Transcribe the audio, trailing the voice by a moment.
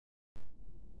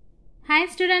Hi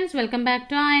students, welcome back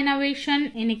to our innovation.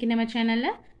 இன்னைக்கு நம்ம சேனல்ல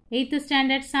 8th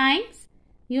standard science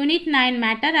unit 9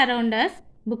 matter around us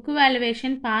book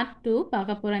evaluation part 2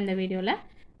 பார்க்க போறோம் இந்த வீடியோல.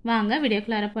 வாங்க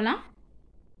வீடியோக்குள்ள போலாம்.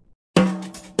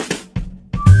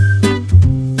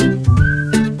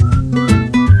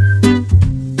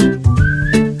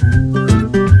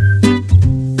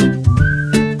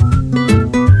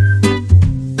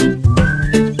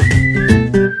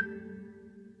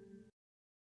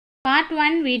 Part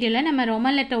 1 வீடியோல நம்ம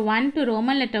Roman letter 1 to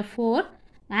Roman letter 4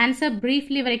 answer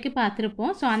briefly வரைக்கும்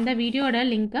பார்த்திருப்போம். ஸோ அந்த வீடியோட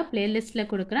லிங்கை பிளேலிஸ்ட்டில்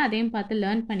கொடுக்குறேன், அதையும் பார்த்து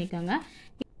லேர்ன் பண்ணிக்கோங்க.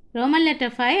 Roman letter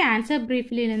 5 answer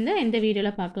briefly இருந்து இந்த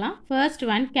வீடியோவில் பார்க்கலாம். First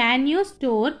one, can you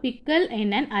store pickle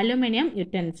in an aluminum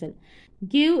utensil?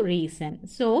 Give reason.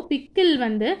 So pickle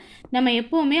வந்து நம்ம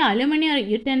எப்போவுமே அலுமினியம்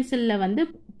யூட்டென்சிலில் வந்து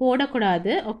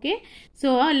போடக்கூடாது. ஓகே,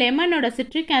 ஸோ லெமனோட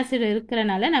சிட்ரிக் ஆசிட்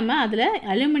இருக்கிறனால நம்ம அதில்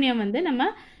அலுமினியம் வந்து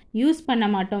நம்ம யூஸ் பண்ண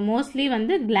மாட்டோம். மோஸ்ட்லி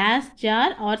வந்து class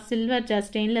jar R silver jar,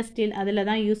 stainless steel அதில்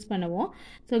தான் யூஸ் பண்ணுவோம்.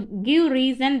 So give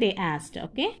reason they asked.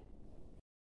 Okay,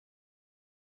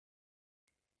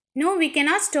 no, we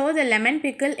cannot store the lemon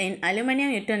pickle in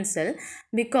aluminum utensil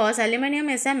because aluminum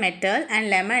is a metal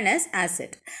and lemon is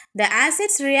acid. The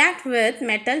acids react with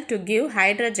metal to give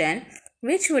hydrogen,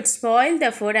 which would spoil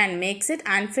the food and makes it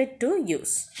unfit to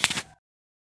use.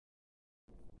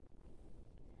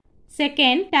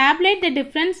 Second, tabulate the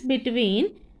difference between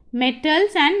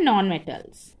metals and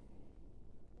non-metals.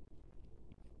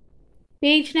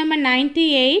 Page number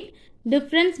 98,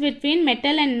 difference between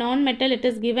metal and non-metal it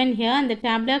is given here. And the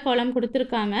tabular column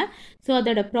கொடுத்திருக்காங்க. So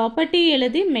அதோட property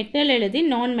எழுதி metal எழுதி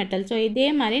non-metal. So இதே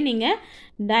மாதிரி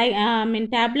நீங்கள்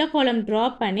tabular column draw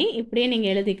பண்ணி இப்படியே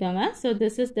நீங்கள் எழுதிக்கோங்க. So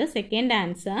this is the second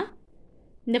answer.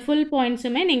 இந்த full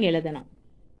pointsமே நீங்கள் எழுதணும்.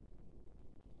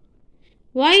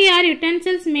 Why are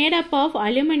utensils made up of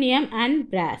aluminum and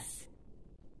brass?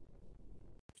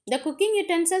 The cooking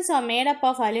utensils are made up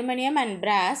of aluminum and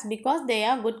brass because they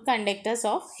are good conductors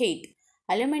of heat.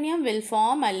 Aluminum will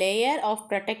form a layer of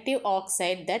protective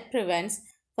oxide that prevents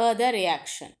further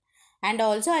reaction. And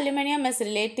also aluminum is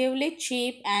relatively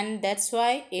cheap, and that's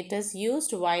why it is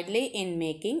used widely in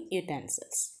making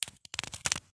utensils.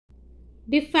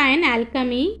 Define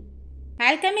alchemy.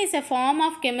 Alchemy is a form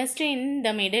of chemistry in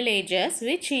the Middle Ages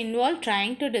which involved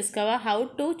trying to discover how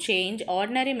to change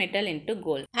ordinary metal into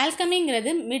gold.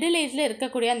 Alchemyங்கிறது middle ஏஜில்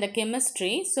இருக்கக்கூடிய அந்த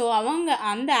chemistry. So அவங்க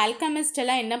அந்த alchemist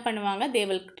எல்லாம் என்ன பண்ணுவாங்க, they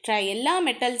will try எல்லா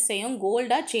மெட்டல்ஸையும்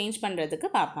கோல்டாக சேஞ்ச் பண்ணுறதுக்கு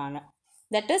பார்ப்பாங்க.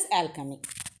 That is alchemy.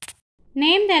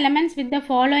 Name the elements with the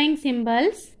following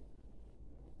symbols.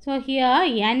 So here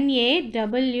Na,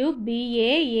 W,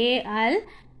 Ba, Al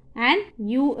and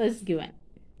U is given.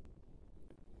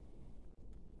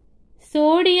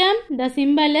 Sodium, the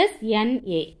symbol is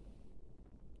Na.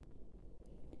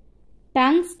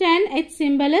 Tungsten, its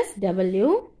symbol is W.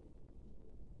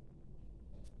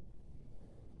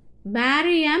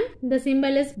 Barium, the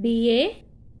symbol is Ba.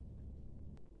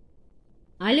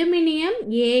 Aluminium,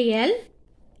 Al,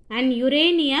 and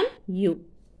uranium, U.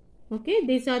 Okay,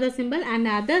 these are the symbol, and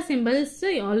other symbols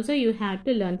also you have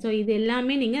to learn. So இது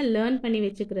எல்லாமே நீங்கள் learn பண்ணி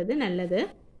வச்சுக்கிறது நல்லது.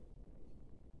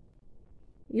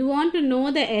 You want to know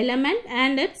the element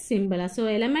and its symbol. So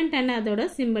element and அதோட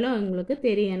symbol உங்களுக்கு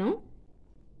தெரியணும்.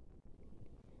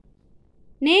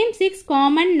 Name 6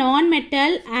 common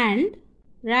non-metal and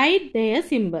write their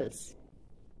symbols.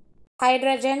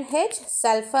 Hydrogen H,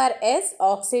 sulfur S,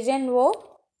 oxygen O,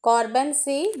 carbon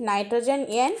C, nitrogen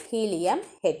N, helium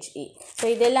He. So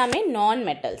இதெல்லாமே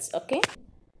non-metals. Okay.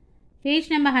 Page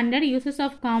number 100, uses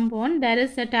of compound. There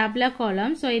is a tabular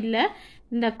column. So இதில்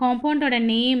இந்த compound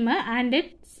name and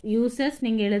its uses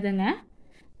நீங்கள் எழுதுங்க.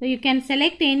 So you can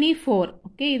select any 4.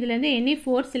 Okay, இதிலிருந்து any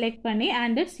 4 select பண்ணி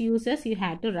and its uses you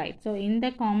have to write. So இந்த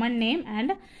common name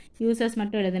and uses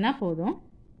மட்டும் எழுதுனா போதும்.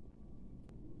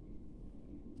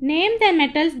 Name the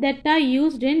metals that are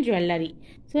used in jewelry.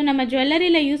 So நம்ம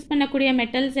ஜுவல்லரியில் use பண்ணக்கூடிய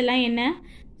மெட்டல்ஸ் எல்லாம் என்ன?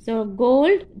 ஸோ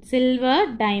கோல்ட், சில்வர்,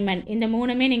 டைமண்ட், இந்த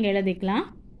மூணுமே நீங்கள் எழுதிக்கலாம்.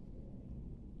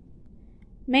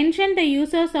 Mention the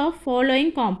uses of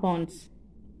following compounds.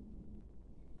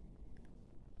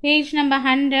 Page number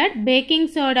 100, baking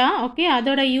soda. Okay,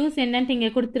 அதோட யூஸ் என்னன்னு இங்கே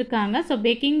கொடுத்துருக்காங்க. ஸோ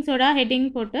பேக்கிங் சோடா ஹெட்டிங்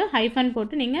போட்டு ஹைஃபன்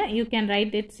போட்டு நீங்கள் you can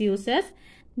write its uses.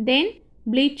 Then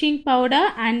bleaching powder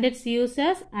and its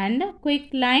uses and quick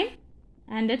lime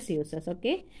and its uses.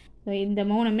 Okay, so இந்த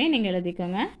மூணுமே நீங்கள்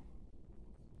எழுதிக்கோங்க.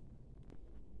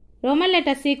 Roman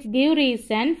letter 6, give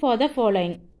reason for the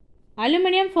following.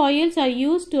 Aluminum foils are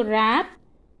used to wrap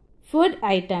food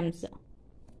items.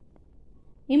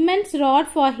 Immense rod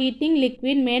for heating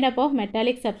liquid made up of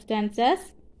metallic substances.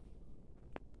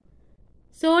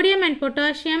 Sodium and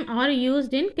potassium are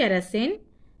used in kerosene.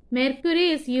 mercury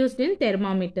is used in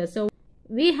thermometers. So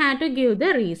we had to give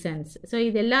the reasons. So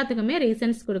இது எல்லாத்துக்குமே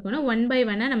reasons கொடுக்கணும். One by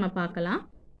one நம்ம பார்க்கலாம்.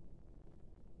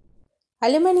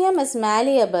 Aluminium is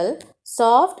malleable,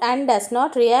 soft and does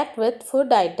not react with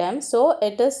food items, so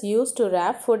it is used to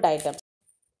wrap food items.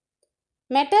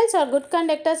 Metals are good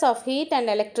conductors of heat and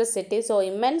electricity, so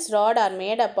immense rods are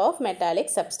made up of metallic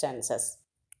substances.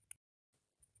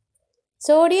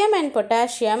 Sodium and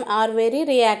potassium are very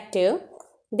reactive.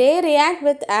 They react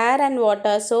with air and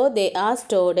water, so they are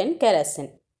stored in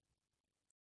kerosene.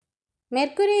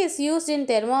 Mercury is used in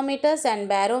thermometers and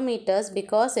barometers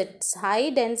because its high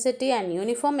density and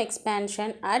uniform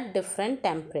expansion at different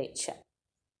temperature.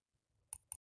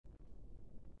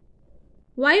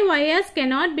 Why wires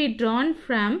cannot be drawn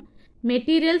from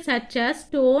materials such as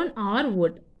stone or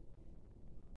wood?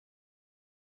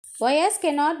 Wires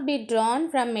cannot be drawn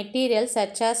from materials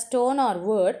such as stone or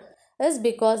wood is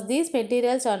because these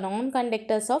materials are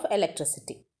non-conductors of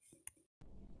electricity.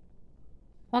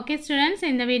 Okay students,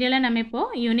 இந்த வீடியோல நம்ம இப்போ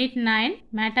unit 9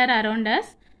 matter around us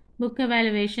book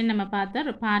evaluation நம்ம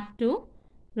பார்த்தோம். part 2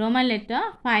 roman letter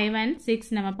 5 and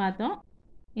 6 நம்ம பார்த்தோம்.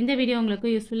 இந்த video உங்களுக்கு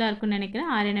யூஸ்ஃபுல்லா இருக்கும்னு நினைக்கிறேன்.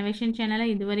 ஆர் இனோவேஷன் சேனலை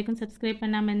இதுவரைக்கும் சப்ஸ்கிரைப்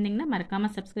பண்ணாம இருந்தீங்கன்னா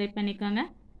மறக்காம சப்ஸ்கிரைப் பண்ணிக்கோங்க.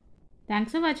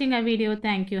 Thanks for watching our video.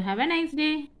 Thank you. Have a nice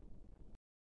day.